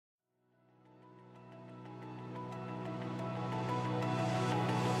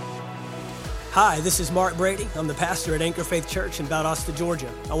Hi, this is Mark Brady. I'm the pastor at Anchor Faith Church in Valdosta,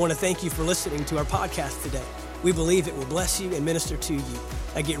 Georgia. I want to thank you for listening to our podcast today. We believe it will bless you and minister to you.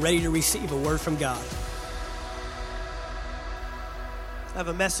 Now get ready to receive a word from God. I have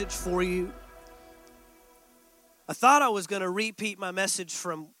a message for you. I thought I was going to repeat my message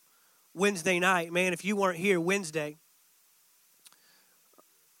from Wednesday night. Man, if you weren't here Wednesday,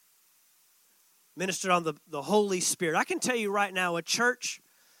 ministered on the Holy Spirit. I can tell you right now, a church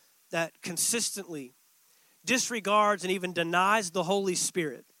that consistently disregards and even denies the Holy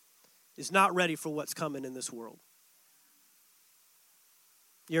Spirit is not ready for what's coming in this world.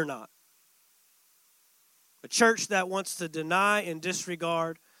 You're not. A church that wants to deny and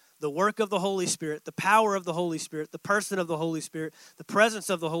disregard the work of the Holy Spirit, the power of the Holy Spirit, the person of the Holy Spirit, the presence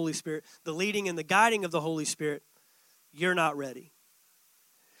of the Holy Spirit, the leading and the guiding of the Holy Spirit, you're not ready.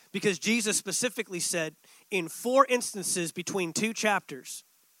 Because Jesus specifically said in 4 instances between 2 chapters,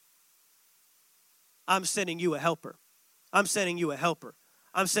 I'm sending you a helper. I'm sending you a helper.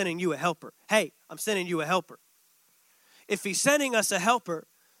 I'm sending you a helper. Hey, I'm sending you a helper. If he's sending us a helper,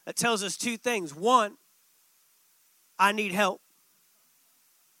 that tells us 2 things. 1, I need help.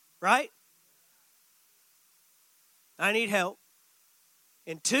 Right? I need help.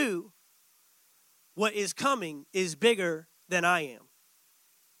 And 2, what is coming is bigger than I am.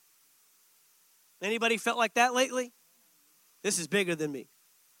 Anybody felt like that lately? This is bigger than me.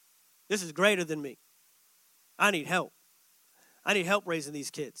 This is greater than me. I need help. I need help raising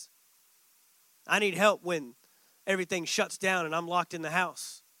these kids. I need help when everything shuts down and I'm locked in the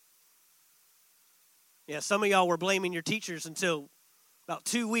house. Yeah, some of y'all were blaming your teachers until about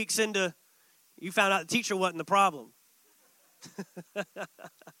 2 weeks into, you found out the teacher wasn't the problem.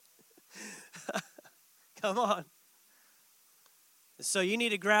 Come on. So you need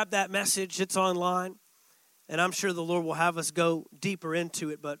to grab that message. It's online. And I'm sure the Lord will have us go deeper into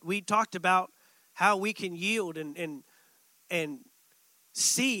it. But we talked about how we can yield and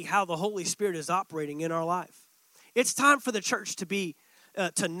see how the Holy Spirit is operating in our life. It's time for the church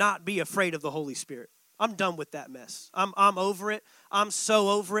to not be afraid of the Holy Spirit. I'm done with that mess. I'm over it. I'm so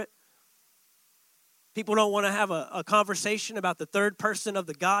over it. People don't want to have a conversation about the third person of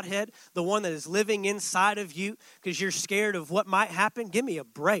the Godhead, the one that is living inside of you because you're scared of what might happen. Give me a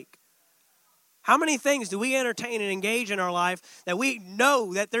break. How many things do we entertain and engage in our life that we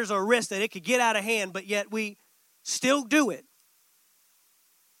know that there's a risk that it could get out of hand, but yet we still do it?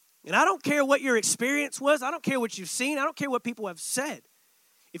 And I don't care what your experience was. I don't care what you've seen. I don't care what people have said.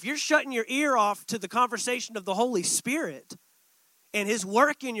 If you're shutting your ear off to the conversation of the Holy Spirit and his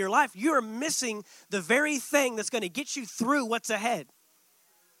work in your life, you're missing the very thing that's going to get you through what's ahead.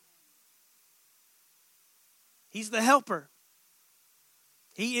 He's the helper.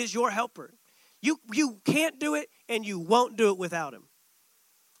 He is your helper. You can't do it, and you won't do it without him.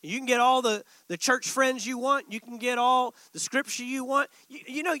 You can get all the church friends you want. You can get all the scripture you want.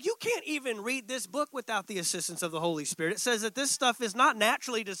 You know, you can't even read this book without the assistance of the Holy Spirit. It says that this stuff is not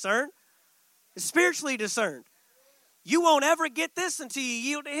naturally discerned. It's spiritually discerned. You won't ever get this until you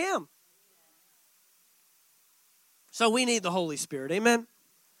yield to him. So we need the Holy Spirit. Amen?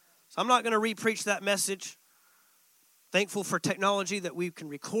 So I'm not going to re-preach that message. Thankful for technology that we can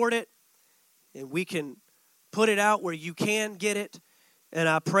record it. And we can put it out where you can get it. And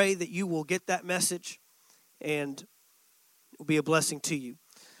I pray that you will get that message and it will be a blessing to you.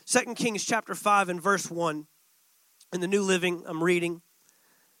 2 Kings chapter 5 and verse 1 in the New Living I'm reading.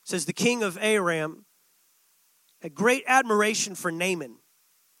 It says, the king of Aram had great admiration for Naaman,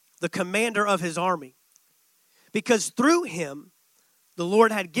 the commander of his army, because through him the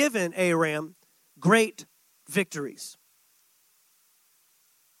Lord had given Aram great victories.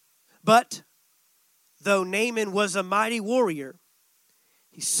 But though Naaman was a mighty warrior,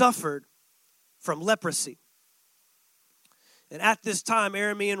 he suffered from leprosy. And at this time,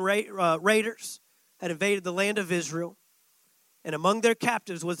 Aramean raiders had invaded the land of Israel. And among their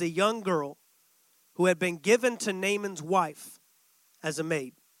captives was a young girl who had been given to Naaman's wife as a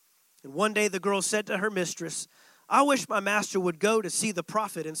maid. And one day the girl said to her mistress, I wish my master would go to see the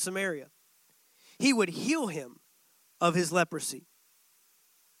prophet in Samaria. He would heal him of his leprosy.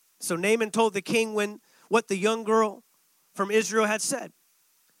 So Naaman told the king what the young girl from Israel had said.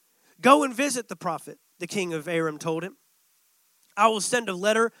 Go and visit the prophet, the king of Aram told him. I will send a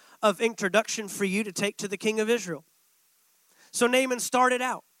letter of introduction for you to take to the king of Israel. So Naaman started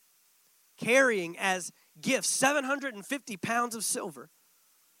out, carrying as gifts 750 pounds of silver,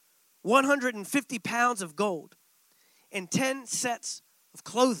 150 pounds of gold, and 10 sets of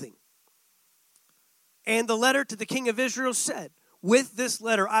clothing. And the letter to the king of Israel said, with this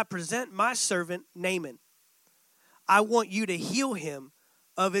letter I present my servant Naaman. I want you to heal him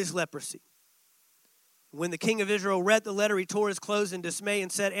of his leprosy. When the king of Israel read the letter, he tore his clothes in dismay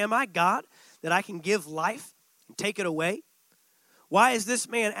and said, am I God that I can give life and take it away? Why is this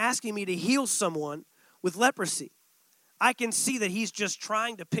man asking me to heal someone with leprosy? I can see that he's just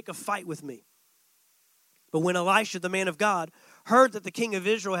trying to pick a fight with me. But when Elisha, the man of God, heard that the king of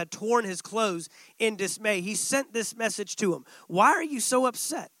Israel had torn his clothes in dismay, he sent this message to him. Why are you so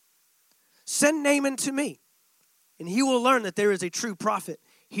upset? Send Naaman to me, and he will learn that there is a true prophet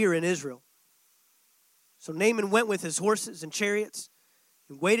here in Israel. So Naaman went with his horses and chariots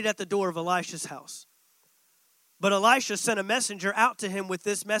and waited at the door of Elisha's house. But Elisha sent a messenger out to him with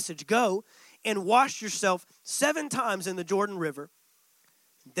this message, go and wash yourself 7 times in the Jordan River.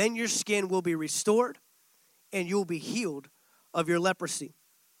 Then your skin will be restored and you will be healed of your leprosy.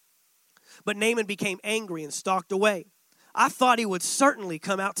 But Naaman became angry and stalked away. I thought he would certainly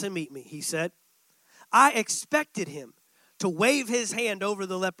come out to meet me, he said. I expected him to wave his hand over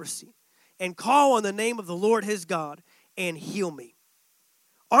the leprosy and call on the name of the Lord his God and heal me.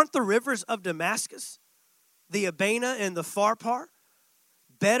 Aren't the rivers of Damascus, the Abana and the Pharpar,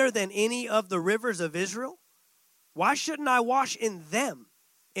 better than any of the rivers of Israel? Why shouldn't I wash in them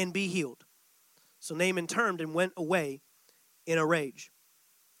and be healed? So Naaman turned and went away in a rage.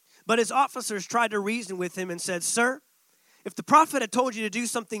 But his officers tried to reason with him and said, Sir, if the prophet had told you to do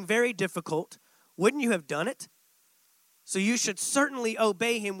something very difficult, wouldn't you have done it? So you should certainly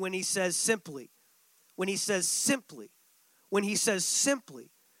obey him when he says simply,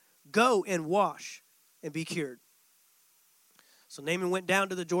 go and wash and be cured. So Naaman went down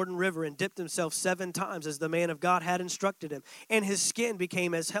to the Jordan River and dipped himself 7 times as the man of God had instructed him. And his skin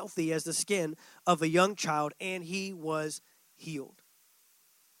became as healthy as the skin of a young child, and he was healed.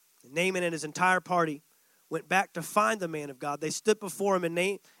 And Naaman and his entire party went back to find the man of God. They stood before him,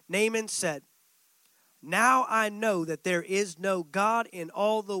 and Naaman said, now I know that there is no God in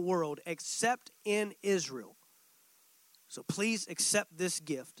all the world except in Israel. So please accept this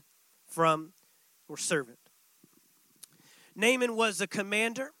gift from your servant. Naaman was the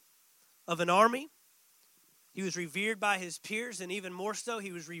commander of an army. He was revered by his peers, and even more so,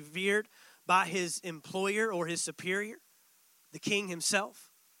 he was revered by his employer or his superior, the king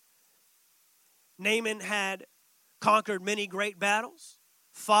himself. Naaman had conquered many great battles,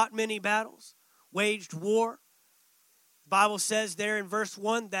 fought many battles, waged war. The Bible says there in verse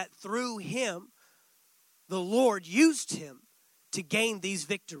 1 that through him, the Lord used him to gain these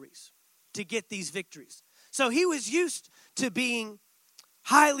victories, to get these victories. So he was used to being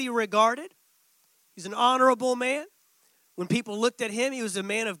highly regarded. He's an honorable man. When people looked at him, he was a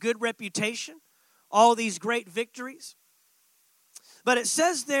man of good reputation. All these great victories. But it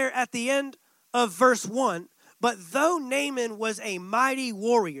says there at the end of verse 1, but though Naaman was a mighty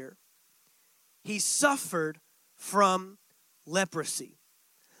warrior, he suffered from leprosy.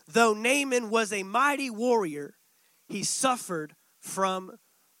 Though Naaman was a mighty warrior, he suffered from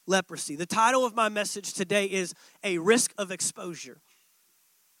leprosy. The title of my message today is A Risk of Exposure.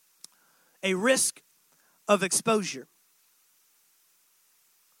 A risk of exposure.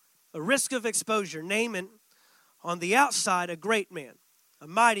 A risk of exposure. Naaman, on the outside, a great man, a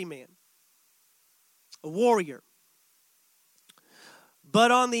mighty man, a warrior. But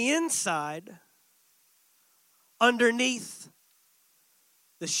on the inside, underneath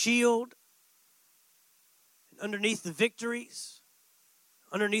the shield, underneath the victories,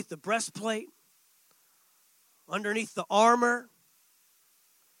 underneath the breastplate, underneath the armor,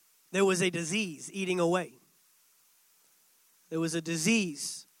 there was a disease eating away. There was a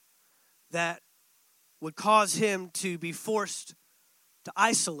disease that would cause him to be forced to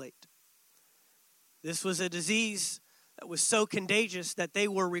isolate. This was a disease that was so contagious that they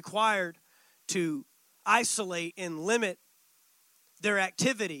were required to isolate and limit their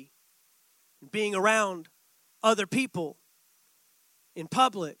activity, being around other people in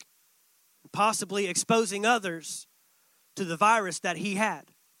public, and possibly exposing others to the virus that he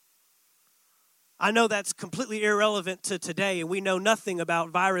had. I know that's completely irrelevant to today, and we know nothing about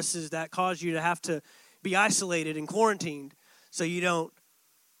viruses that cause you to have to be isolated and quarantined so you don't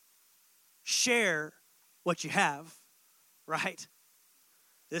share what you have, right?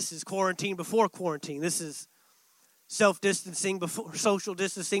 This is quarantine before quarantine. This is self-distancing before, social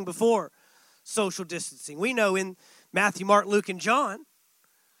distancing before social distancing. We know in Matthew, Mark, Luke, and John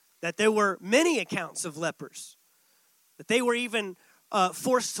that there were many accounts of lepers, that they were even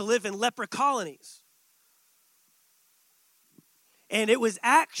forced to live in leper colonies. And it was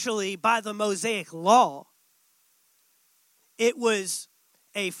actually by the Mosaic law, it was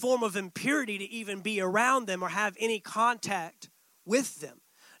a form of impurity to even be around them or have any contact with them.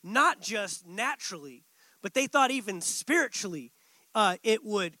 Not just naturally, but they thought even spiritually it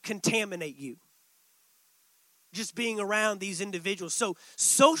would contaminate you. just being around these individuals. So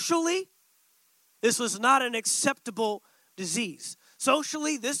socially, this was not an acceptable disease.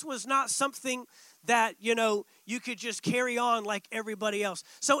 Socially, this was not something that, you could just carry on like everybody else.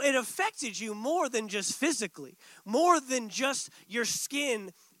 So it affected you more than just physically, more than just your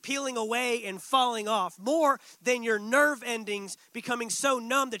skin peeling away and falling off, more than your nerve endings becoming so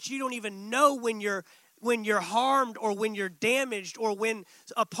numb that you don't even know when you're harmed or when you're damaged or when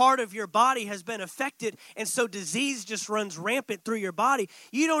a part of your body has been affected, and so disease just runs rampant through your body.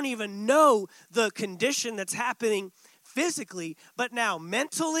 You don't even know the condition that's happening physically, but now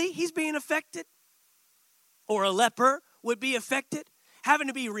mentally he's being affected, or a leper would be affected, having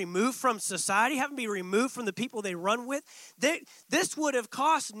to be removed from society, having to be removed from the people they run with. This would have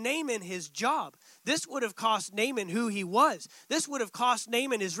cost Naaman his job. This would have cost Naaman who he was. This would have cost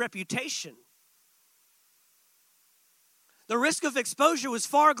Naaman his reputation. The risk of exposure was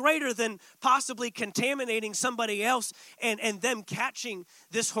far greater than possibly contaminating somebody else and them catching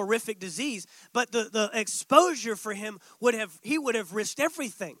this horrific disease. But the exposure for him he would have risked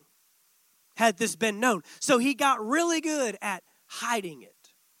everything had this been known. So he got really good at hiding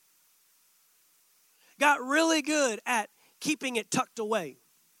it. Got really good at keeping it tucked away.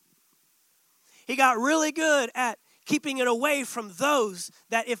 He got really good at keeping it away from those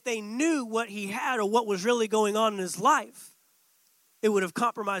that if they knew what he had or what was really going on in his life, it would have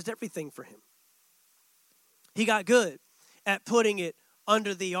compromised everything for him. He got good at putting it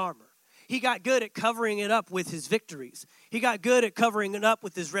under the armor. He got good at covering it up with his victories. He got good at covering it up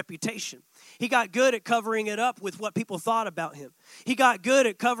with his reputation. He got good at covering it up with what people thought about him. He got good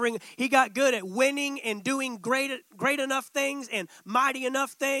at winning and doing great enough things and mighty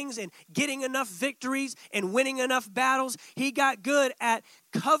enough things and getting enough victories and winning enough battles. He got good at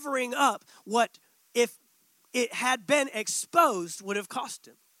covering up what, if it had been exposed, would have cost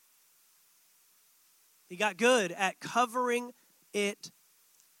him. He got good at covering it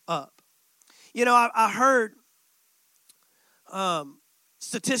up. I heard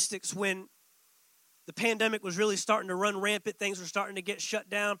statistics when the pandemic was really starting to run rampant. Things were starting to get shut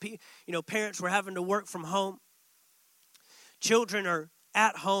down. Parents were having to work from home. Children are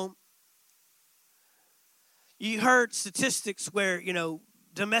at home. You heard statistics where,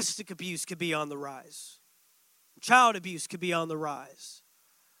 domestic abuse could be on the rise. Child abuse could be on the rise.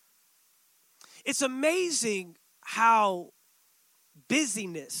 It's amazing how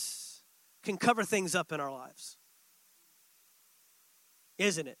busyness can cover things up in our lives.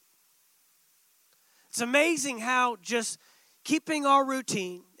 Isn't it? It's amazing how just keeping our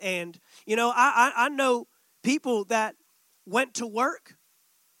routine, and, I know people that went to work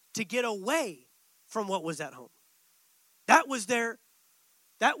to get away from what was at home. That was their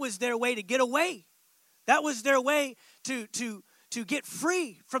way to get away. That was their way to get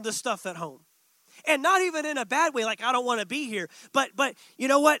free from the stuff at home. And not even in a bad way, like I don't want to be here. But you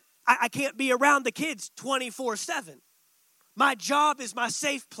know what? I can't be around the kids 24/7. My job is my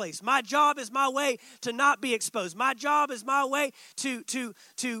safe place. My job is my way to not be exposed. My job is my way to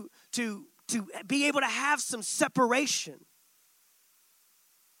be able to have some separation.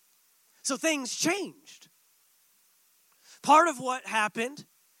 So things changed. Part of what happened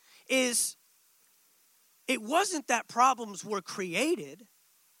is it wasn't that problems were created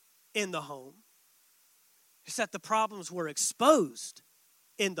in the home. It's that the problems were exposed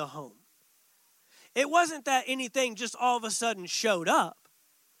in the home. It wasn't that anything just all of a sudden showed up.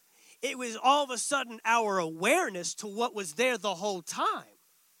 It was all of a sudden our awareness to what was there the whole time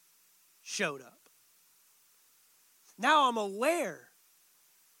showed up. Now I'm aware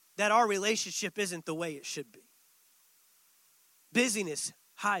that our relationship isn't the way it should be. Busyness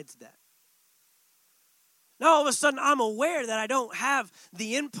hides that. Now all of a sudden I'm aware that I don't have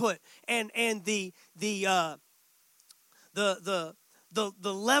the input and the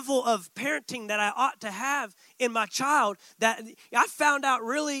level of parenting that I ought to have in my child. That I found out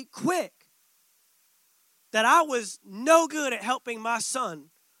really quick that I was no good at helping my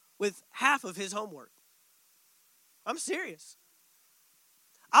son with half of his homework. I'm serious.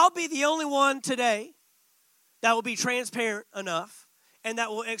 I'll be the only one today that will be transparent enough and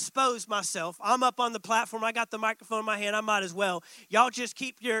that will expose myself. I'm up on the platform. I got the microphone in my hand. I might as well. Y'all just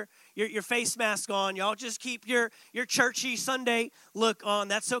keep your face mask on. Y'all just keep your churchy Sunday look on.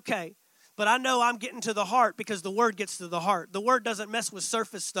 That's okay. But I know I'm getting to the heart because the word gets to the heart. The word doesn't mess with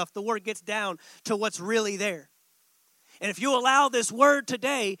surface stuff. The word gets down to what's really there. And if you allow this word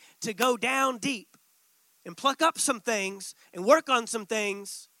today to go down deep and pluck up some things and work on some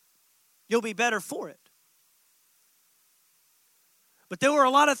things, you'll be better for it. But there were a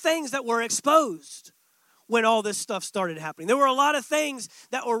lot of things that were exposed when all this stuff started happening. There were a lot of things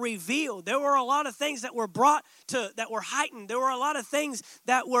that were revealed. There were a lot of things that were brought to, that were heightened. There were a lot of things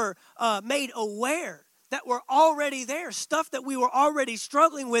that were made aware, that were already there, stuff that we were already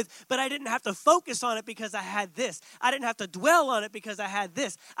struggling with, but I didn't have to focus on it because I had this. I didn't have to dwell on it because I had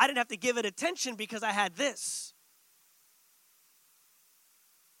this. I didn't have to give it attention because I had this.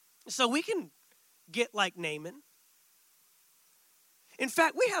 So we can get like Naaman. In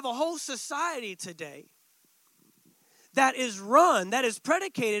fact, we have a whole society today that is run, that is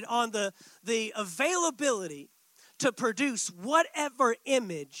predicated on the availability to produce whatever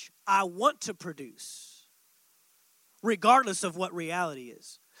image I want to produce, regardless of what reality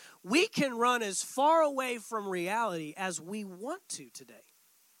is. We can run as far away from reality as we want to today.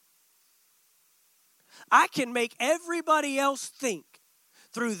 I can make everybody else think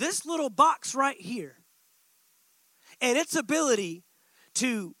through this little box right here and its ability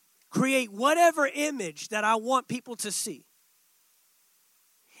to create whatever image that I want people to see.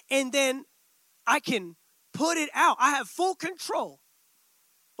 And then I can put it out. I have full control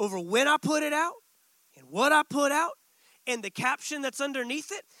over when I put it out and what I put out and the caption that's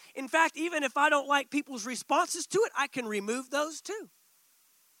underneath it. In fact, even if I don't like people's responses to it, I can remove those too.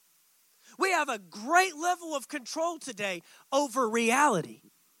 We have a great level of control today over reality.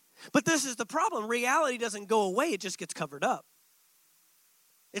 But this is the problem. Reality doesn't go away. It just gets covered up.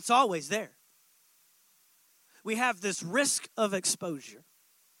 It's always there. We have this risk of exposure.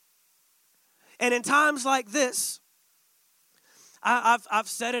 And in times like this, I've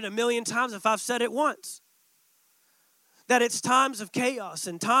said it a million times, if I've said it once, that it's times of chaos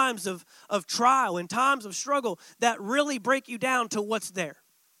and times of trial and times of struggle that really break you down to what's there.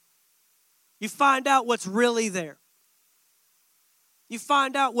 You find out what's really there. You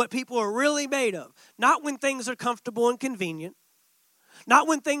find out what people are really made of. Not when things are comfortable and convenient. Not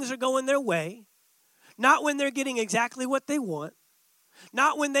when things are going their way. Not when they're getting exactly what they want.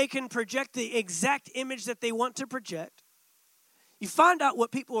 Not when they can project the exact image that they want to project. You find out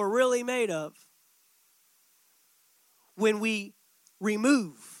what people are really made of when we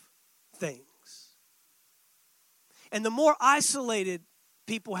remove things. And the more isolated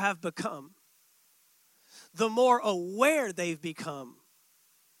people have become, the more aware they've become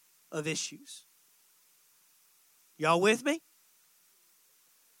of issues. Y'all with me?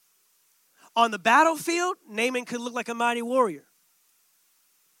 On the battlefield, Naaman could look like a mighty warrior.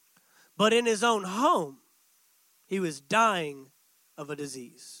 But in his own home, he was dying of a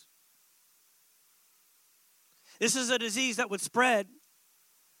disease. This is a disease that would spread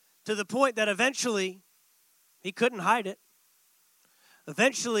to the point that eventually he couldn't hide it.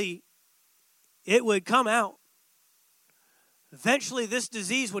 Eventually, it would come out. Eventually, this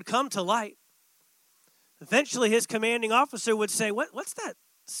disease would come to light. Eventually, his commanding officer would say, what's that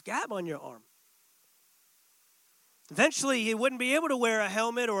scab on your arm? Eventually, he wouldn't be able to wear a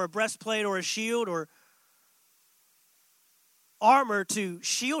helmet or a breastplate or a shield or armor to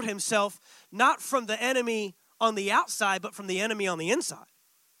shield himself, not from the enemy on the outside, but from the enemy on the inside.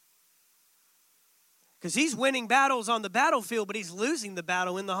 Because he's winning battles on the battlefield, but he's losing the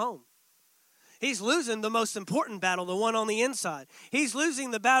battle in the home. He's losing the most important battle, the one on the inside. He's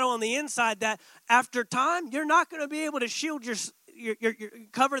losing the battle on the inside that after time, you're not going to be able to shield your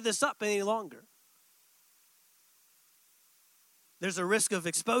cover this up any longer. There's a risk of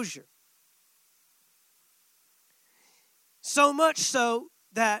exposure. So much so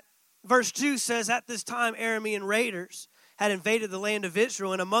that verse 2 says, at this time Aramean raiders had invaded the land of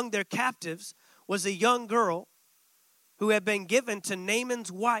Israel, and among their captives was a young girl who had been given to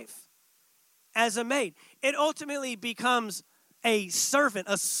Naaman's wife as a maid. It ultimately becomes a servant,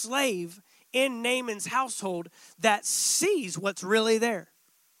 a slave in Naaman's household that sees what's really there.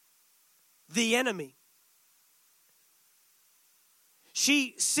 The enemy.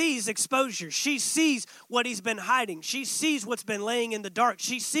 She sees exposure. She sees what he's been hiding. She sees what's been laying in the dark.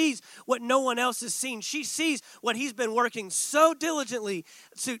 She sees what no one else has seen. She sees what he's been working so diligently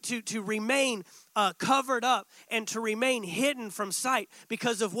to remain covered up and to remain hidden from sight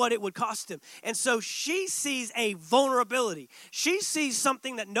because of what it would cost him. And so she sees a vulnerability. She sees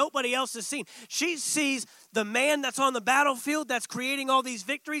something that nobody else has seen. She sees the man that's on the battlefield that's creating all these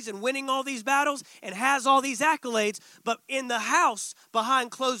victories and winning all these battles and has all these accolades, but in the house,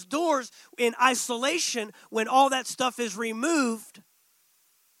 behind closed doors, in isolation, when all that stuff is removed,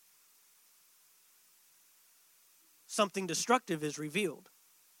 something destructive is revealed.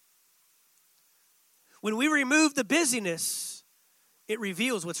 When we remove the busyness, it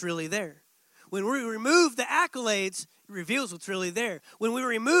reveals what's really there. When we remove the accolades, it reveals what's really there. When we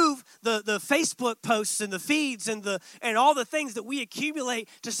remove the Facebook posts and the feeds and all the things that we accumulate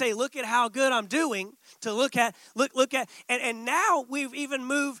to say, look at how good I'm doing, to look at, and now we've even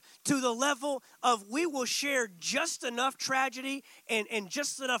moved to the level of we will share just enough tragedy and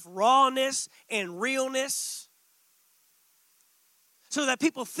just enough rawness and realness so that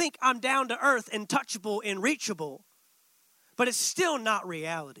people think I'm down to earth and touchable and reachable, but it's still not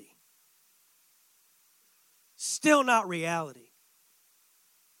reality. Still not reality.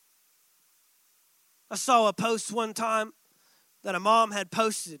 I saw a post one time that a mom had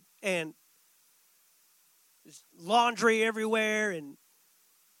posted, and there's laundry everywhere, and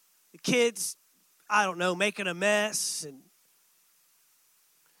the kids, I don't know, making a mess, and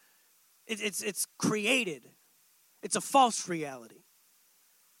it's created. It's a false reality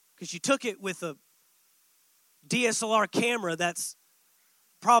because you took it with a DSLR camera that's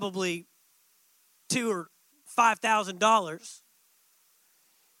probably $2,000 or $5,000.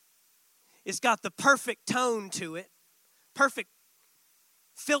 It's got the perfect tone to it, perfect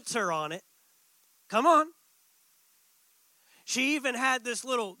filter on it. Come on. She even had this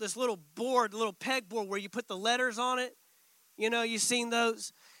little board, little pegboard where you put the letters on it. You know, you've seen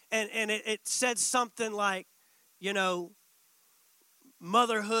those. And it said something like, you know,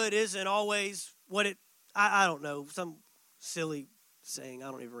 motherhood isn't always what it, I don't know, some silly saying, I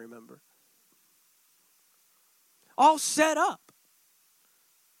don't even remember. All set up.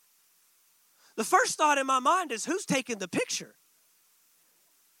 The first thought in my mind is, who's taking the picture?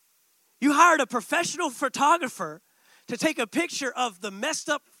 You hired a professional photographer to take a picture of the messed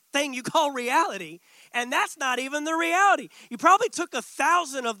up thing you call reality, and that's not even the reality. You probably took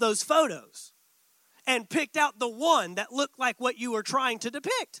 1,000 of those photos and picked out the one that looked like what you were trying to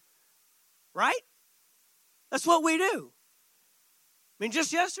depict, right? That's what we do. I mean,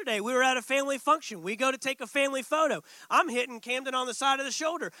 just yesterday, we were at a family function. We go to take a family photo. I'm hitting Camden on the side of the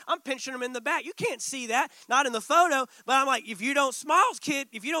shoulder. I'm pinching him in the back. You can't see that, not in the photo, but I'm like, if you don't smile, kid,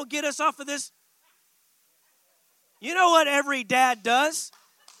 if you don't get us off of this, you know what every dad does?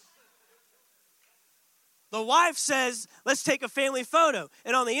 The wife says, let's take a family photo.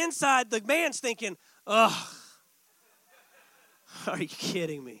 And on the inside, the man's thinking, ugh, are you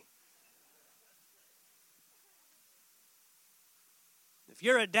kidding me? If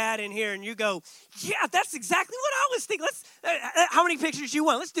you're a dad in here and you go, yeah, that's exactly what I was thinking. How many pictures you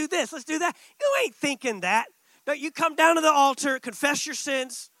want? Let's do this. Let's do that. You ain't thinking that. No, you come down to the altar, confess your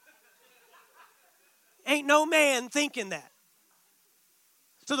sins. Ain't no man thinking that.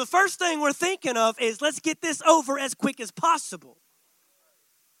 So the first thing we're thinking of is let's get this over as quick as possible.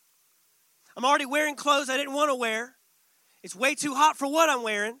 I'm already wearing clothes I didn't want to wear. It's way too hot for what I'm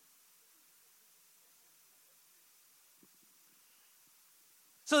wearing.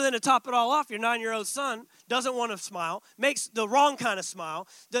 So then to top it all off, your 9-year-old son doesn't want to smile, makes the wrong kind of smile,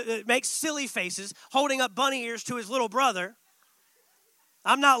 makes silly faces, holding up bunny ears to his little brother.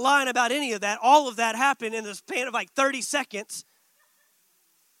 I'm not lying about any of that. All of that happened in the span of like 30 seconds.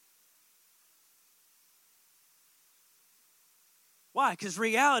 Why? Because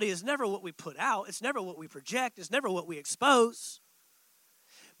reality is never what we put out. It's never what we project. It's never what we expose.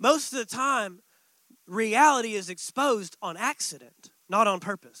 Most of the time, reality is exposed on accident, not on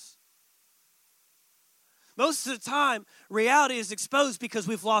purpose. Most of the time, reality is exposed because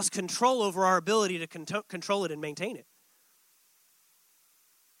we've lost control over our ability to control it and maintain it.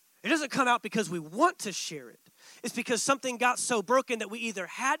 It doesn't come out because we want to share it. It's because something got so broken that we either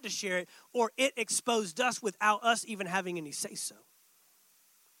had to share it or it exposed us without us even having any say-so.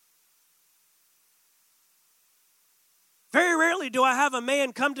 Very rarely do I have a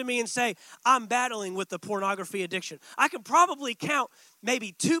man come to me and say, I'm battling with the pornography addiction. I can probably count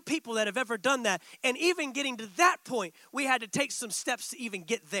maybe 2 people that have ever done that. And even getting to that point, we had to take some steps to even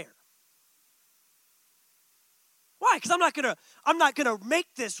get there. Why? Because I'm not gonna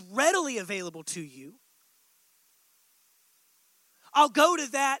make this readily available to you. I'll go to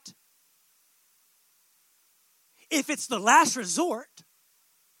that if it's the last resort.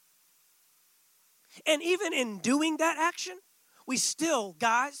 And even in doing that action, we still,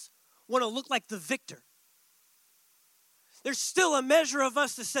 guys, want to look like the victor. There's still a measure of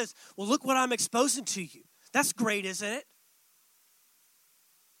us that says, well, look what I'm exposing to you. That's great, isn't it?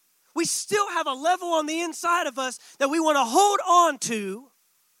 We still have a level on the inside of us that we want to hold on to.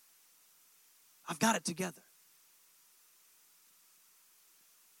 I've got it together.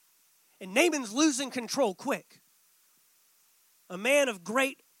 And Naaman's losing control quick. A man of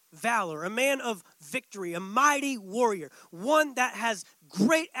great valor, a man of victory, a mighty warrior, one that has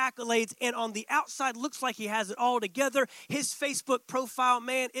great accolades and on the outside looks like he has it all together. His Facebook profile,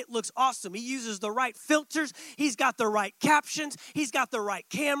 man, it looks awesome. He uses the right filters. He's got the right captions. He's got the right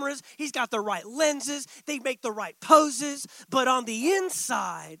cameras. He's got the right lenses. They make the right poses. But on the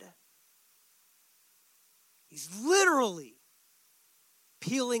inside, he's literally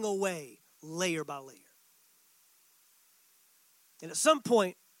peeling away layer by layer. And at some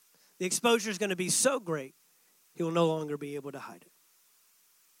point, the exposure is going to be so great, he will no longer be able to hide it.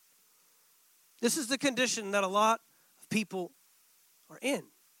 This is the condition that a lot of people are in,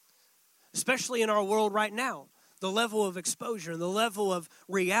 especially in our world right now, the level of exposure and the level of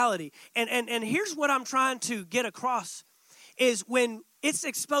reality. And here's what I'm trying to get across is when it's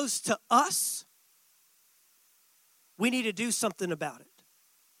exposed to us, we need to do something about it.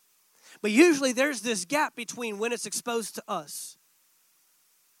 But usually there's this gap between when it's exposed to us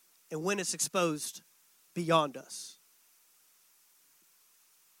and when it's exposed beyond us.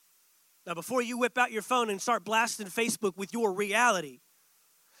 Now, before you whip out your phone and start blasting Facebook with your reality,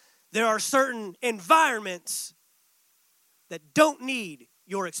 there are certain environments that don't need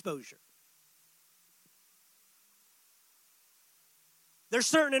your exposure. There's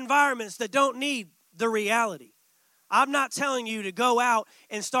certain environments that don't need the reality. I'm not telling you to go out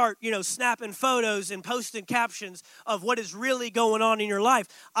and start, snapping photos and posting captions of what is really going on in your life.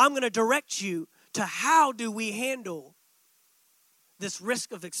 I'm going to direct you to how do we handle this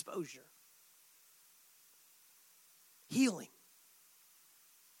risk of exposure. Healing.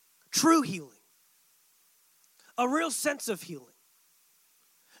 True healing. A real sense of healing.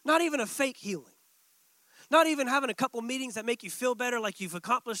 Not even a fake healing. Not even having a couple meetings that make you feel better, like you've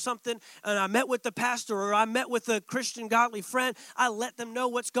accomplished something, and I met with the pastor or I met with a Christian godly friend. I let them know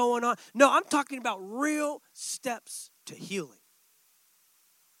what's going on. No, I'm talking about real steps to healing.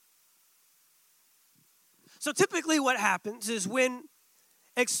 So typically what happens is when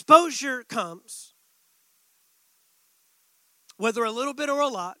exposure comes, whether a little bit or a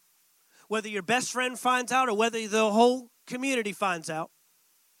lot, whether your best friend finds out or whether the whole community finds out,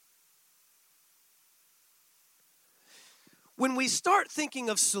 when we start thinking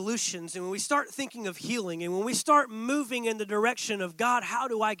of solutions and when we start thinking of healing and when we start moving in the direction of God, how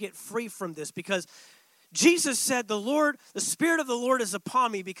do I get free from this? Because Jesus said, the Spirit of the Lord is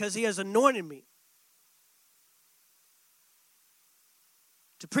upon me because he has anointed me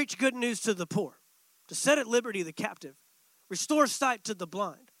to preach good news to the poor, to set at liberty the captive, restore sight to the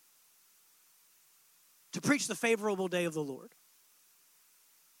blind, to preach the favorable day of the Lord.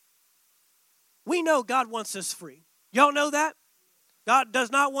 We know God wants us free. Y'all know that? God does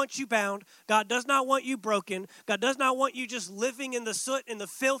not want you bound. God does not want you broken. God does not want you just living in the soot and the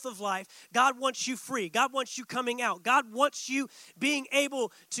filth of life. God wants you free. God wants you coming out. God wants you being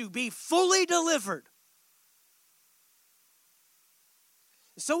able to be fully delivered.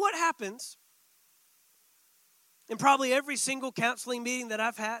 So what happens in probably every single counseling meeting that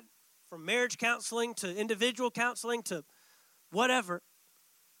I've had, from marriage counseling to individual counseling to whatever,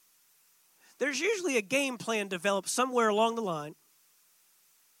 there's usually a game plan developed somewhere along the line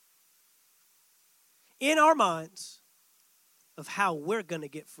in our minds of how we're going to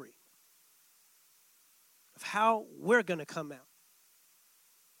get free, of how we're going to come out.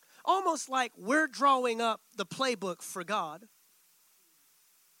 Almost like we're drawing up the playbook for God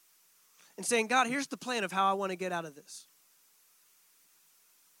and saying, God, here's the plan of how I want to get out of this.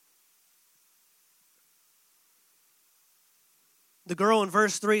 The girl in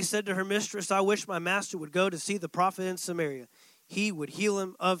verse 3 said to her mistress, I wish my master would go to see the prophet in Samaria. He would heal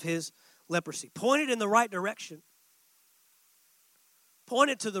him of his leprosy. Pointed in the right direction.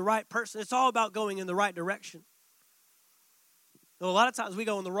 Pointed to the right person. It's all about going in the right direction. A lot of times we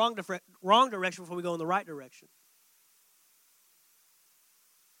go in the wrong direction before we go in the right direction.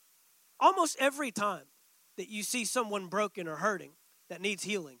 Almost every time that you see someone broken or hurting that needs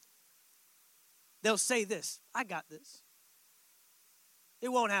healing, they'll say this, I got this.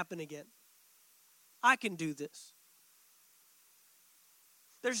 It won't happen again. I can do this.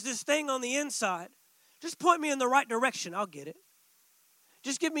 There's this thing on the inside. Just point me in the right direction. I'll get it.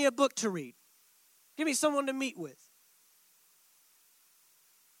 Just give me a book to read. Give me someone to meet with.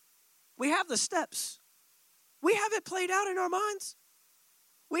 We have the steps. We have it played out in our minds.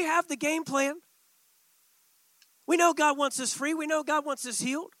 We have the game plan. We know God wants us free. We know God wants us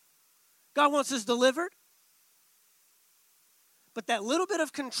healed. God wants us delivered. But that little bit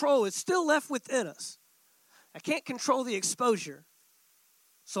of control is still left within us. I can't control the exposure,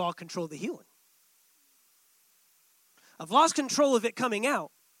 so I'll control the healing. I've lost control of it coming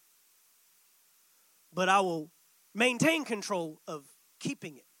out, but I will maintain control of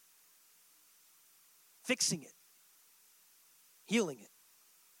keeping it fixing it, healing it.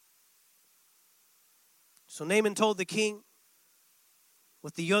 So Naaman told the king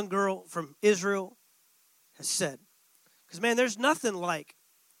what the young girl from Israel has said. Because, man, there's nothing like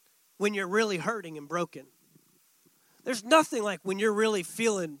when you're really hurting and broken. There's nothing like when you're really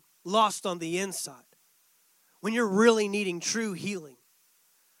feeling lost on the inside, when you're really needing true healing,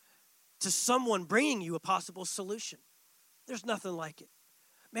 to someone bringing you a possible solution. There's nothing like it.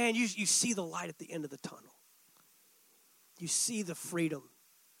 Man, you see the light at the end of the tunnel. You see the freedom.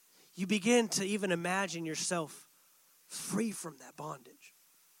 You begin to even imagine yourself free from that bondage,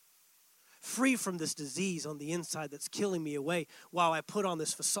 free from this disease on the inside that's killing me away while I put on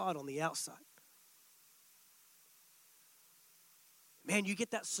this facade on the outside. Man, you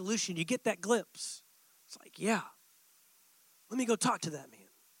get that solution, you get that glimpse. It's like, yeah, let me go talk to that man.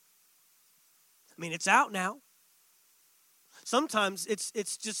 I mean, it's out now. Sometimes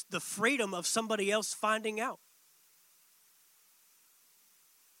it's just the freedom of somebody else finding out.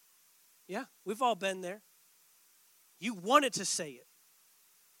 Yeah, we've all been there. You wanted to say it.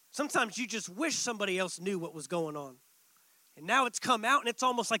 Sometimes you just wish somebody else knew what was going on. And now it's come out and it's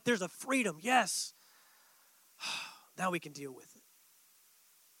almost like there's a freedom. Yes. Now we can deal with it.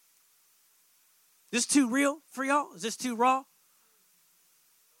 This too real for y'all? Is this too raw?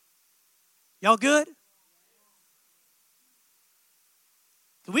 Y'all good?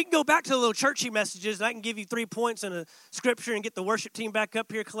 We can go back to the little churchy messages, and I can give you 3 points and a scripture and get the worship team back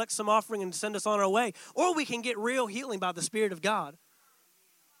up here, collect some offering, and send us on our way. Or we can get real healing by the Spirit of God.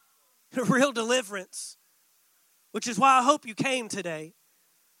 Real deliverance, which is why I hope you came today.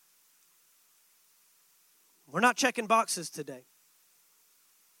 We're not checking boxes today.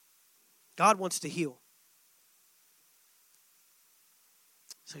 God wants to heal.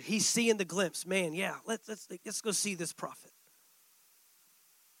 So he's seeing the glimpse. Man, yeah, let's go see this prophet.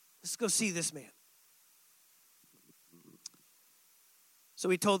 Let's go see this man. So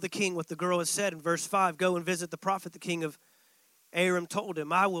he told the king what the girl has said in verse 5. Go and visit the prophet. The king of Aram told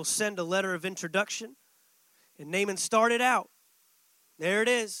him, I will send a letter of introduction. And Naaman started out. There it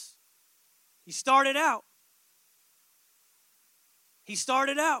is. He started out. He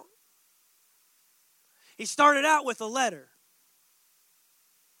started out. He started out with a letter.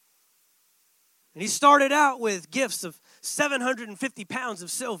 And he started out with gifts of 750 pounds of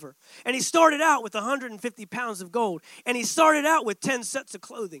silver. And he started out with 150 pounds of gold. And he started out with 10 sets of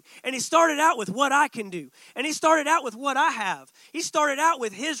clothing. And he started out with what I can do. And he started out with what I have. He started out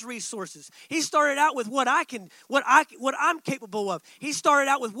with his resources. He started out with what I'm capable of. He started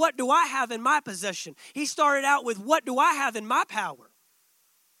out with what do I have in my possession. He started out with what do I have in my power.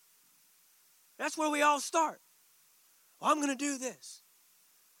 That's where we all start. Well, I'm going to do this.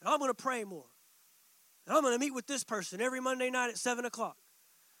 And I'm going to pray more. And I'm going to meet with this person every Monday night at 7 o'clock.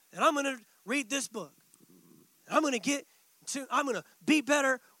 And I'm going to read this book. And I'm going to be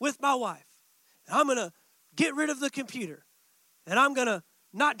better with my wife. And I'm going to get rid of the computer. And I'm going to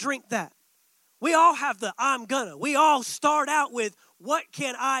not drink that. We all have the I'm gonna. We all start out with what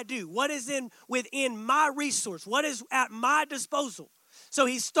can I do? What is within my resource? What is at my disposal? So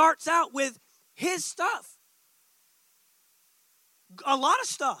he starts out with his stuff. A lot of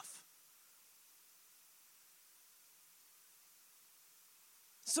stuff.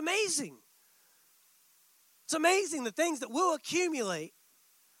 It's amazing. It's amazing the things that we'll accumulate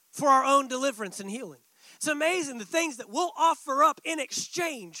for our own deliverance and healing. It's amazing the things that we'll offer up in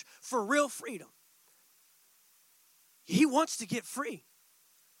exchange for real freedom. He wants to get free.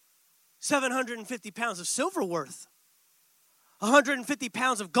 750 pounds of silver worth. 150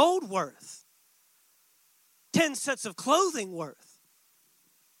 pounds of gold worth. 10 sets of clothing worth.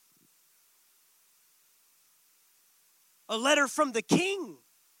 A letter from the king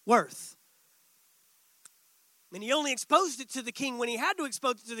worth. And he only exposed it to the king when he had to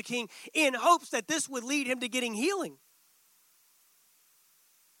expose it to the king in hopes that this would lead him to getting healing.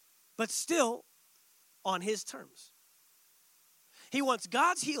 But still on his terms. He wants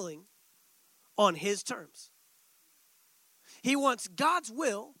God's healing on his terms. He wants God's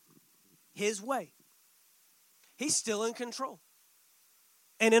will his way. He's still in control.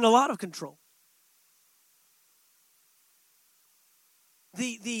 And in a lot of control.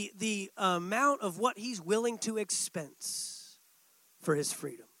 The amount of what he's willing to expense for his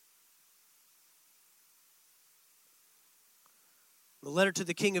freedom. The letter to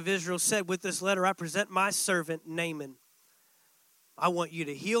the king of Israel said, with this letter I present my servant Naaman. I want you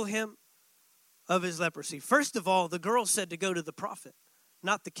to heal him of his leprosy. First of all, the girl said to go to the prophet,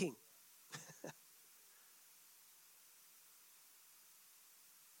 not the king.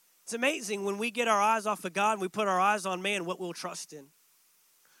 It's amazing when we get our eyes off of God and we put our eyes on man, what we'll trust in.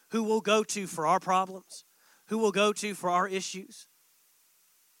 who we'll go to for our problems, who we'll go to for our issues.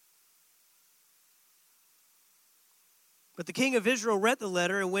 But the king of Israel read the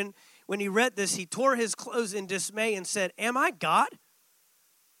letter, and when he read this, he tore his clothes in dismay and said, "Am I God,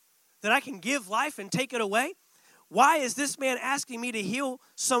 that I can give life and take it away? Why is this man asking me to heal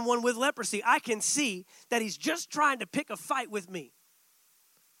someone with leprosy? I can see that he's just trying to pick a fight with me."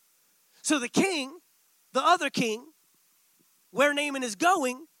 So the king, the other king, where Naaman is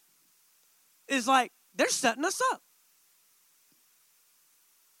going, is like, they're setting us up.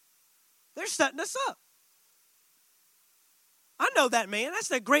 They're setting us up. I know that man. That's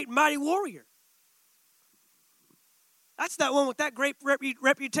that great mighty warrior. That's that one with that great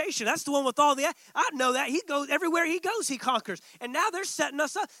reputation. That's the one with all the, I know that. He goes, everywhere he goes, he conquers. And now they're setting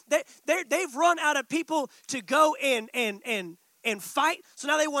us up. They've run out of people to go and fight. So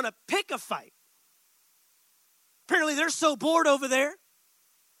now they want to pick a fight. Apparently they're so bored over there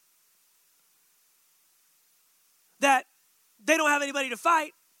that they don't have anybody to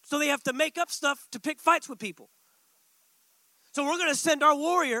fight. So they have to make up stuff to pick fights with people. So we're going to send our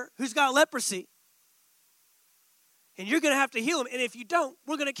warrior who's got leprosy. And you're going to have to heal him. And if you don't,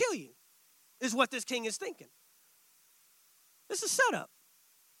 we're going to kill you, is what this king is thinking. This is set up.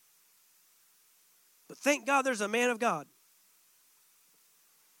 But thank God there's a man of God.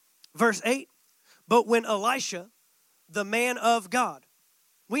 Verse 8, but when Elisha, the man of God,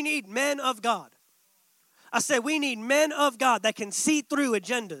 we need men of God. I said we need men of God that can see through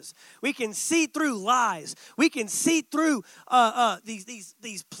agendas. We can see through lies. We can see through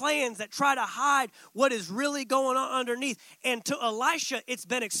these plans that try to hide what is really going on underneath. And to Elisha, it's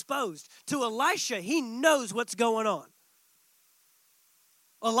been exposed. To Elisha, he knows what's going on.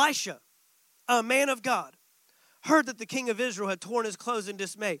 Elisha, a man of God, heard that the king of Israel had torn his clothes in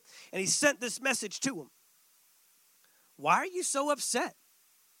dismay, and he sent this message to him. Why are you so upset?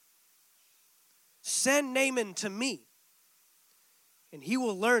 Send Naaman to me, and he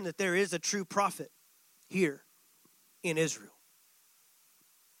will learn that there is a true prophet here in Israel.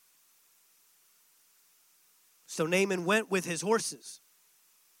 So Naaman went with his horses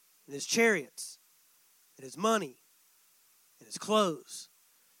and his chariots and his money and his clothes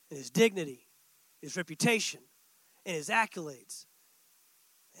and his dignity, his reputation and his accolades,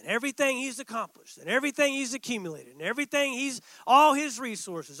 and everything he's accomplished, and everything he's accumulated, and everything all his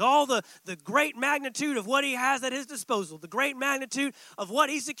resources, all the great magnitude of what he has at his disposal, the great magnitude of what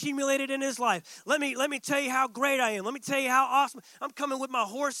he's accumulated in his life. Let me tell you how great I am. Let me tell you how awesome. I'm coming with my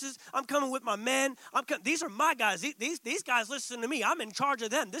horses. I'm coming with my men. These are my guys. These guys listen to me. I'm in charge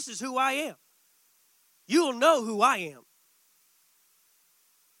of them. This is who I am. You'll know who I am.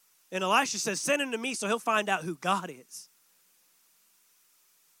 And Elisha says, send him to me so he'll find out who God is.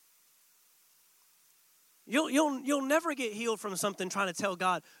 You'll never get healed from something trying to tell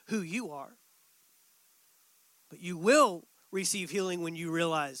God who you are. But you will receive healing when you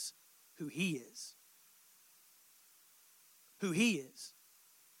realize who he is. Who he is.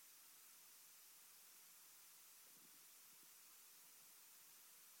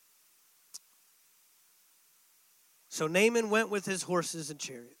 So Naaman went with his horses and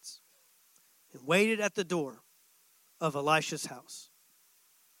chariots and waited at the door of Elisha's house.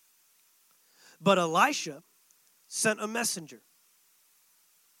 But Elisha sent a messenger.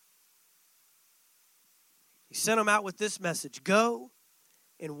 He sent him out with this message: go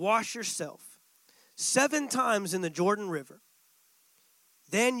and wash yourself 7 times in the Jordan River.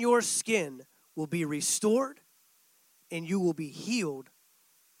 Then your skin will be restored and you will be healed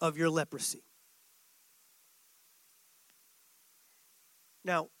of your leprosy.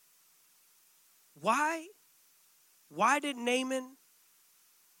 Now, why did Naaman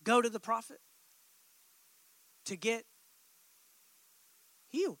go to the prophet? To get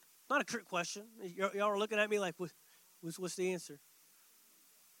healed. Not a trick question. Y'all are looking at me like, what's the answer?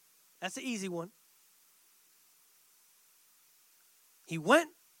 That's the easy one. He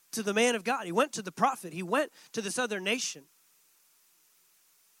went to the man of God. He went to the prophet. He went to this other nation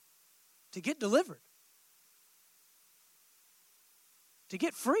to get delivered. To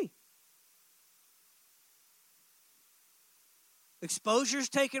get free. Exposure's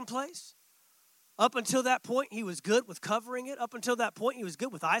taking place. Up until that point, he was good with covering it. Up until that point, he was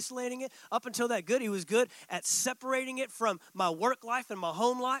good with isolating it. Up until that good, he was good at separating it from my work life and my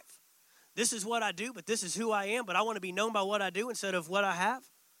home life. This is what I do, but this is who I am. But I want to be known by what I do instead of what I have.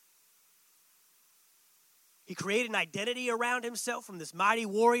 He created an identity around himself from this mighty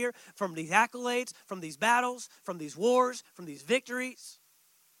warrior, from these accolades, from these battles, from these wars, from these victories.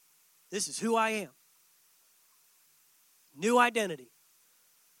 This is who I am. New identity.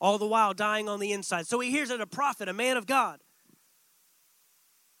 All the while dying on the inside. So he hears that a prophet, a man of God,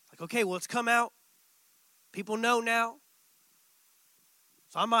 like, okay, well, it's come out. People know now.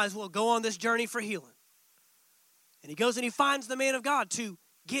 So I might as well go on this journey for healing. And he goes and he finds the man of God to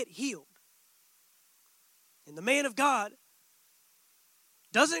get healed. And the man of God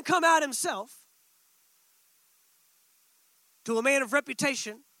doesn't come out himself to a man of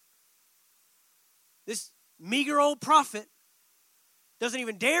reputation. This meager old prophet doesn't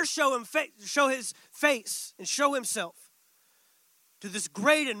even dare show his face and show himself to this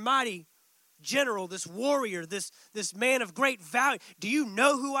great and mighty general, this warrior, this man of great value. Do you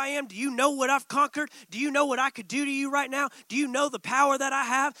know who I am? Do you know what I've conquered? Do you know what I could do to you right now? Do you know the power that I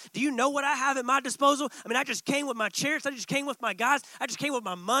have? Do you know what I have at my disposal? I mean, I just came with my chariots. I just came with my guys. I just came with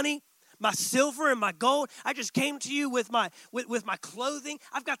my money, my silver and my gold. I just came to you with my clothing.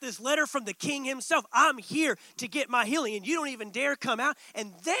 I've got this letter from the king himself. I'm here to get my healing, and you don't even dare come out.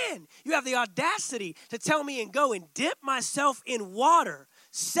 And then you have the audacity to tell me and go and dip myself in water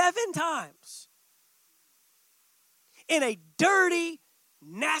 7 times in a dirty,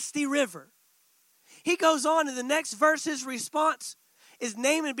 nasty river. He goes on in the next verse, his response is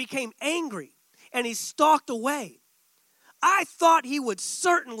Naaman became angry and he stalked away. I thought he would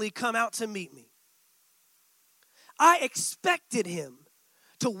certainly come out to meet me. I expected him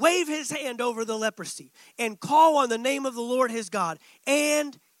to wave his hand over the leprosy and call on the name of the Lord his God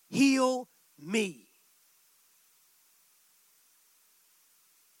and heal me.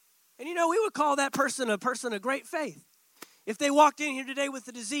 And you know, we would call that person a person of great faith. If they walked in here today with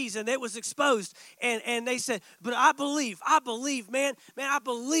the disease and it was exposed and they said, but I believe, man, I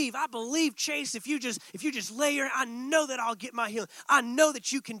believe, Chase, if you just lay here, I know that I'll get my healing. I know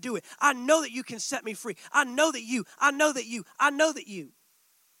that you can do it. I know that you can set me free. I know that you.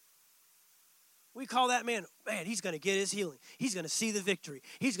 We call that man, he's going to get his healing. He's going to see the victory.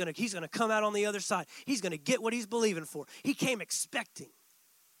 He's going to come out on the other side. He's going to get what he's believing for. He came expecting.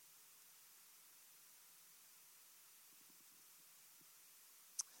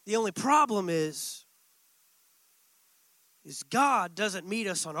 The only problem is God doesn't meet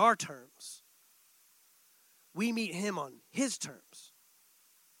us on our terms. We meet him on his terms.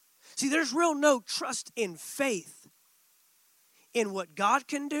 See, there's real no trust in faith in what God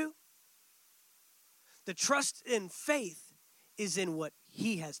can do. The trust in faith is in what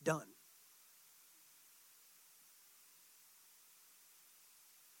he has done.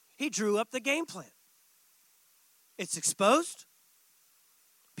 He drew up the game plan. It's exposed.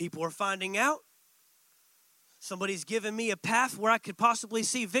 People are finding out. Somebody's given me a path where I could possibly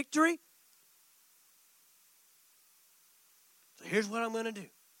see victory. So here's what I'm going to do.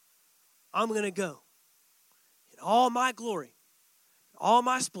 I'm going to go in all my glory, all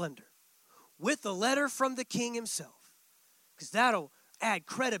my splendor, with a letter from the king himself. Because that'll add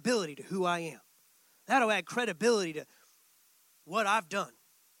credibility to who I am. That'll add credibility to what I've done,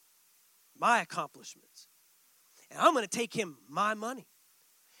 my accomplishments. And I'm going to take him my money.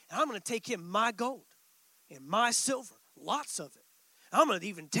 And I'm going to take him my gold and my silver, lots of it. I'm going to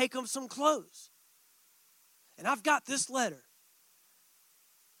even take him some clothes. And I've got this letter.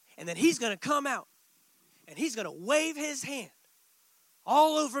 And then he's going to come out and he's going to wave his hand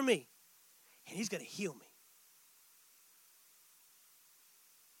all over me and he's going to heal me.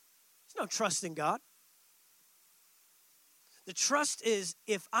 There's no trust in God. The trust is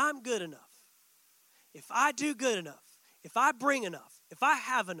if I'm good enough, if I do good enough, if I bring enough, if I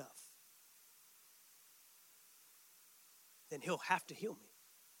have enough, then he'll have to heal me.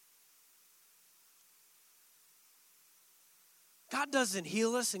 God doesn't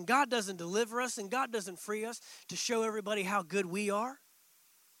heal us and God doesn't deliver us and God doesn't free us to show everybody how good we are.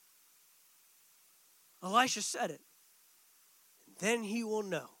 Elisha said it. And then he will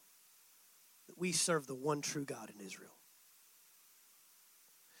know that we serve the one true God in Israel.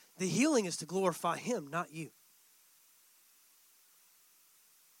 The healing is to glorify him, not you.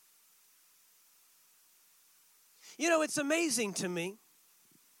 You know, it's amazing to me.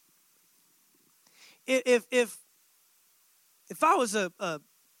 If I was a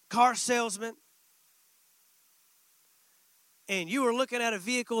car salesman and you were looking at a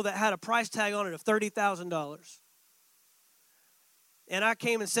vehicle that had a price tag on it of $30,000, and I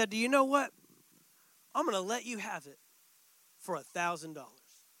came and said, do you know what? I'm going to let you have it for $1,000.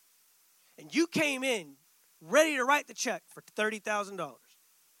 And you came in ready to write the check for $30,000.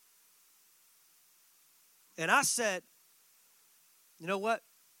 And I said, you know what?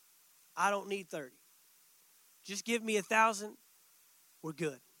 I don't need 30. Just give me 1,000. We're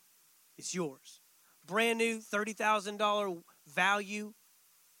good. It's yours. Brand new $30,000 value.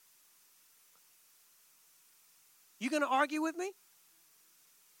 You going to argue with me?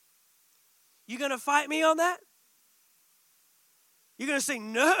 You going to fight me on that? You're going to say,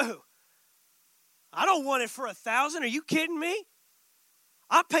 no, I don't want it for $1,000. Are you kidding me?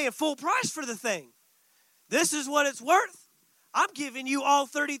 I'm paying full price for the thing. This is what it's worth. I'm giving you all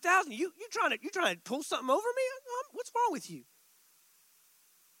 $30,000. You trying to pull something over me? What's wrong with you?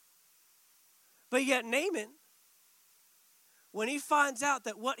 But yet Naaman, when he finds out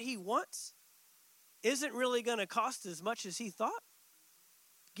that what he wants isn't really going to cost as much as he thought,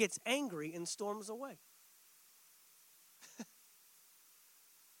 gets angry and storms away.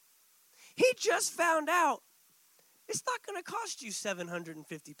 He just found out it's not going to cost you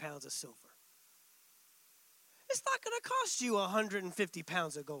 750 pounds of silver. It's not going to cost you 150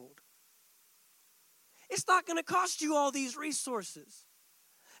 pounds of gold. It's not going to cost you all these resources.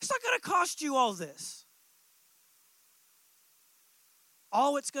 It's not going to cost you all this.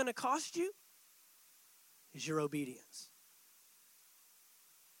 All it's going to cost you is your obedience.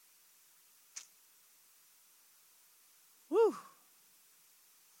 Woo.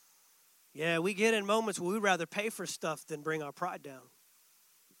 Yeah, we get in moments where we'd rather pay for stuff than bring our pride down.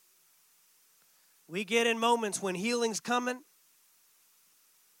 We get in moments when healing's coming,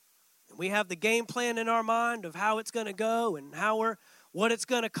 and we have the game plan in our mind of how it's going to go and what it's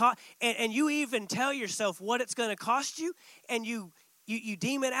going to cost. And you even tell yourself what it's going to cost you, and you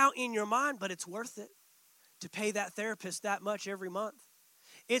deem it out in your mind, but it's worth it to pay that therapist that much every month.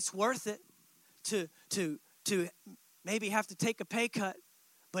 It's worth it to maybe have to take a pay cut,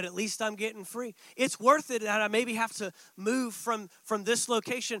 but at least I'm getting free. It's worth it that I maybe have to move from this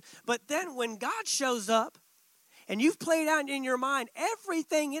location. But then when God shows up and you've played out in your mind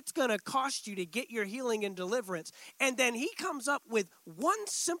everything it's going to cost you to get your healing and deliverance, and then he comes up with one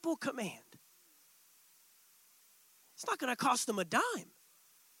simple command. It's not going to cost them a dime.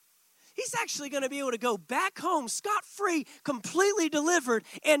 He's actually going to be able to go back home scot-free, completely delivered,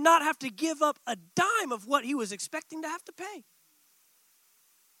 and not have to give up a dime of what he was expecting to have to pay.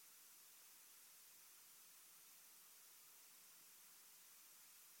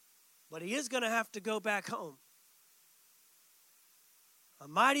 But he is going to have to go back home. A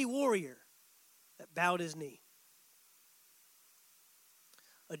mighty warrior that bowed his knee.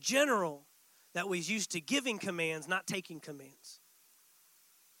 A general that was used to giving commands, not taking commands.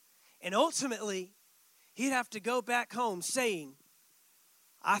 And ultimately, he'd have to go back home saying,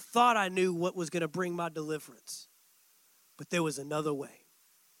 I thought I knew what was going to bring my deliverance, but there was another way.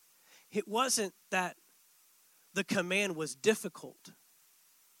 It wasn't that the command was difficult.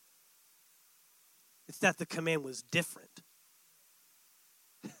 It's that the command was different.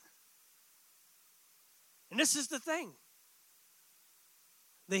 And this is the thing.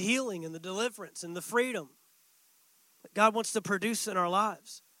 The healing and the deliverance and the freedom that God wants to produce in our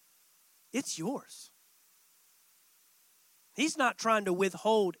lives, it's yours. He's not trying to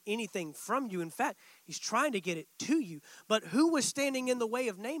withhold anything from you. In fact, he's trying to get it to you. But who was standing in the way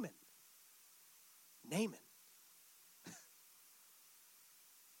of Naaman? Naaman.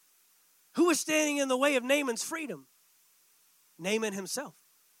 Who was standing in the way of Naaman's freedom? Naaman himself.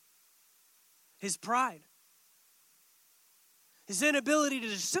 His pride. His inability to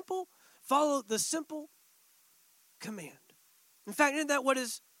just follow the simple command. In fact, isn't that what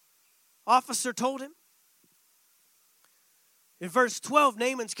his officer told him? In verse 12,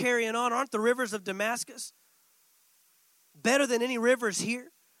 Naaman's carrying on. Aren't the rivers of Damascus better than any rivers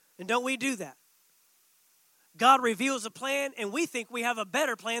here? And don't we do that? God reveals a plan, and we think we have a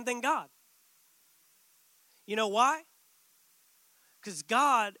better plan than God. You know why? Because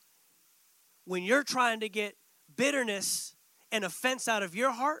God, when you're trying to get bitterness and offense out of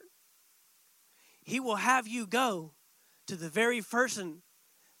your heart, he will have you go to the very person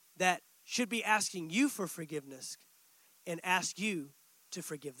that should be asking you for forgiveness and ask you to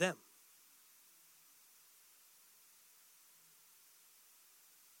forgive them.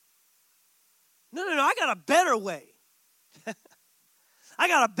 No, I got a better way. I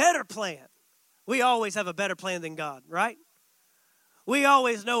got a better plan. We always have a better plan than God, right? We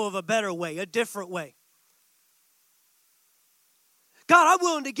always know of a better way, a different way. God, I'm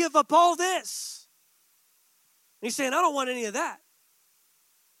willing to give up all this. And he's saying, I don't want any of that.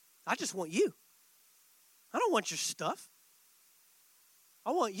 I just want you. I don't want your stuff.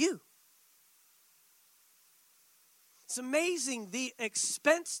 I want you. It's amazing the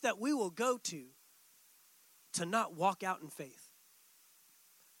expense that we will go to not walk out in faith,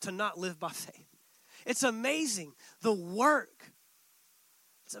 to not live by faith. It's amazing the work.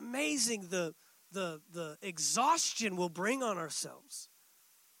 It's amazing the exhaustion we'll bring on ourselves.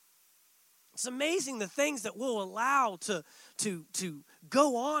 It's amazing the things that we'll allow to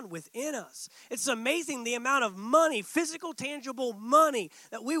go on within us. It's amazing the amount of money, physical, tangible money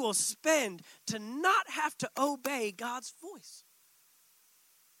that we will spend to not have to obey God's voice.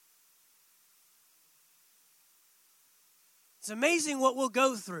 amazing what we'll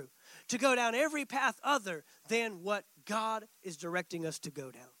go through to go down every path other than what God is directing us to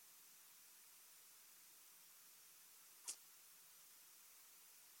go down.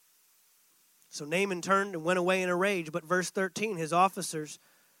 So Naaman turned and went away in a rage. But verse 13, his officers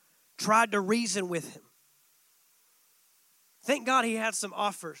tried to reason with him. Thank God he had some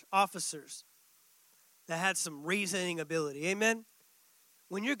officers that had some reasoning ability. Amen?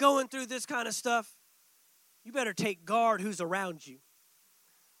 When you're going through this kind of stuff, you better take guard who's around you.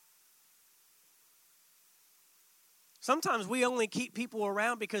 Sometimes we only keep people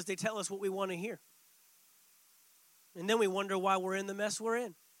around because they tell us what we want to hear. And then we wonder why we're in the mess we're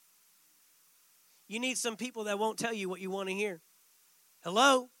in. You need some people that won't tell you what you want to hear.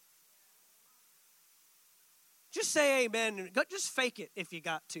 Hello? Just say amen. Just fake it if you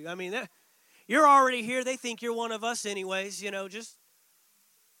got to. I mean, you're already here. They think you're one of us anyways. Just.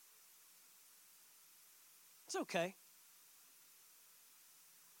 It's okay.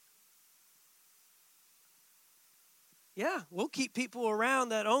 Yeah, we'll keep people around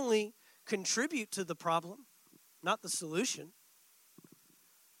that only contribute to the problem, not the solution.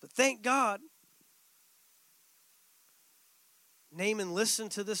 But thank God, Naaman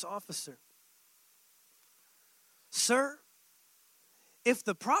listened to this officer. Sir, if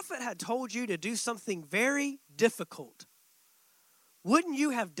the prophet had told you to do something very difficult, wouldn't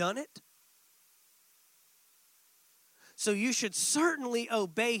you have done it? So you should certainly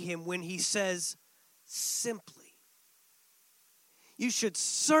obey him when he says simply. You should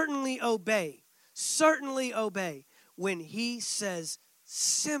certainly obey when he says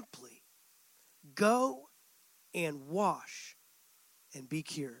simply, go and wash and be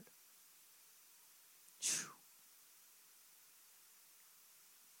cured. Whew.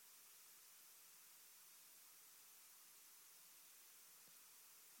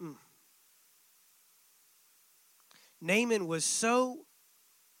 Naaman was so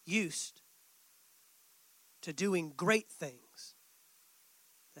used to doing great things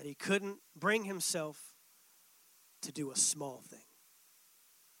that he couldn't bring himself to do a small thing.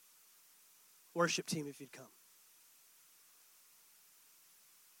 Worship team, if you'd come.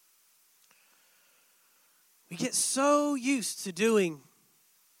 We get so used to doing,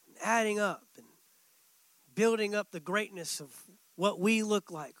 adding up and building up the greatness of what we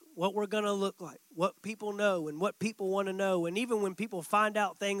look like, what we're going to look like, what people know and what people want to know. And even when people find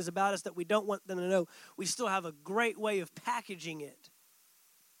out things about us that we don't want them to know, we still have a great way of packaging it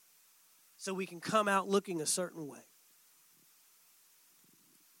so we can come out looking a certain way.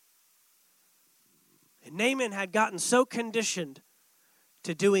 And Naaman had gotten so conditioned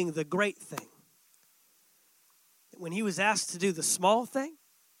to doing the great thing that when he was asked to do the small thing,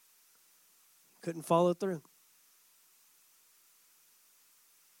 he couldn't follow through.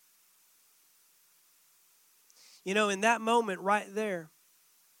 In that moment right there,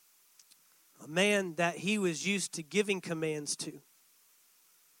 a man that he was used to giving commands to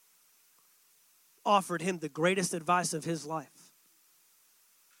offered him the greatest advice of his life.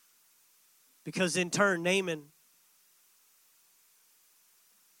 Because in turn, Naaman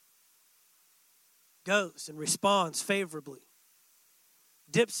goes and responds favorably,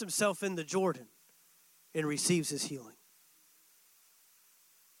 dips himself in the Jordan, and receives his healing.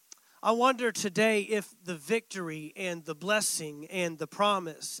 I wonder today if the victory and the blessing and the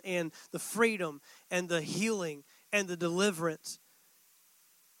promise and the freedom and the healing and the deliverance,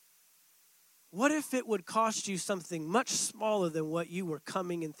 what if it would cost you something much smaller than what you were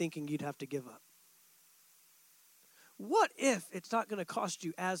coming and thinking you'd have to give up? What if it's not going to cost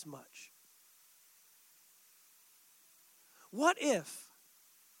you as much? What if?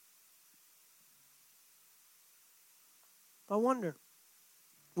 I wonder.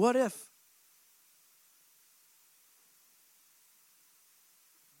 What if?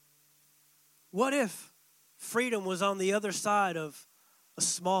 What if freedom was on the other side of a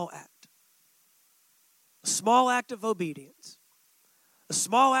small act? A small act of obedience. A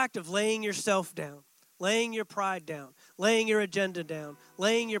small act of laying yourself down, laying your pride down, laying your agenda down,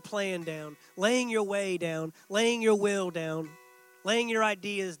 laying your plan down, laying your way down, laying your will down, laying your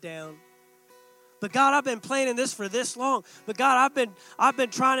ideas down. But God, I've been planning this for this long. But God, I've been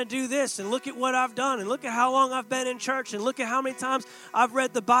trying to do this, and look at what I've done, and look at how long I've been in church, and look at how many times I've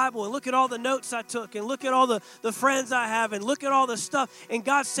read the Bible, and look at all the notes I took, and look at all the friends I have, and look at all the stuff. And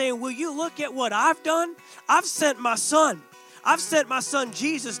God's saying, will you look at what I've done? I've sent my son. I've sent my son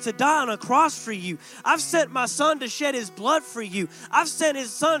Jesus to die on a cross for you. I've sent my son to shed his blood for you. I've sent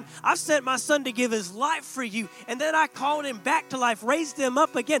my son to give his life for you. And then I called him back to life, raised him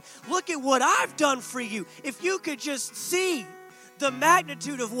up again. Look at what I've done for you. If you could just see the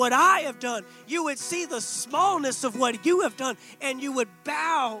magnitude of what I have done. You would see the smallness of what you have done, and you would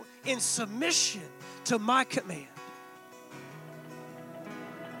bow in submission to my command.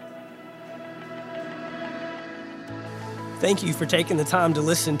 Thank you for taking the time to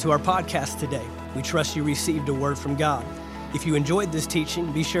listen to our podcast today. We trust you received a word from God. If you enjoyed this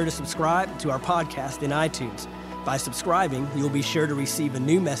teaching, be sure to subscribe to our podcast in iTunes. By subscribing, you'll be sure to receive a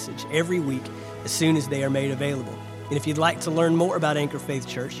new message every week as soon as they are made available. And if you'd like to learn more about Anchor Faith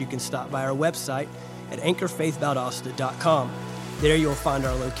Church, you can stop by our website at anchorfaithvaldosta.com. There you'll find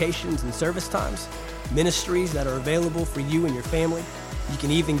our locations and service times, ministries that are available for you and your family. You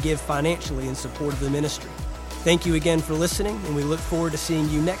can even give financially in support of the ministry. Thank you again for listening, and we look forward to seeing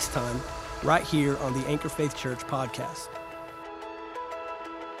you next time right here on the Anchor Faith Church podcast.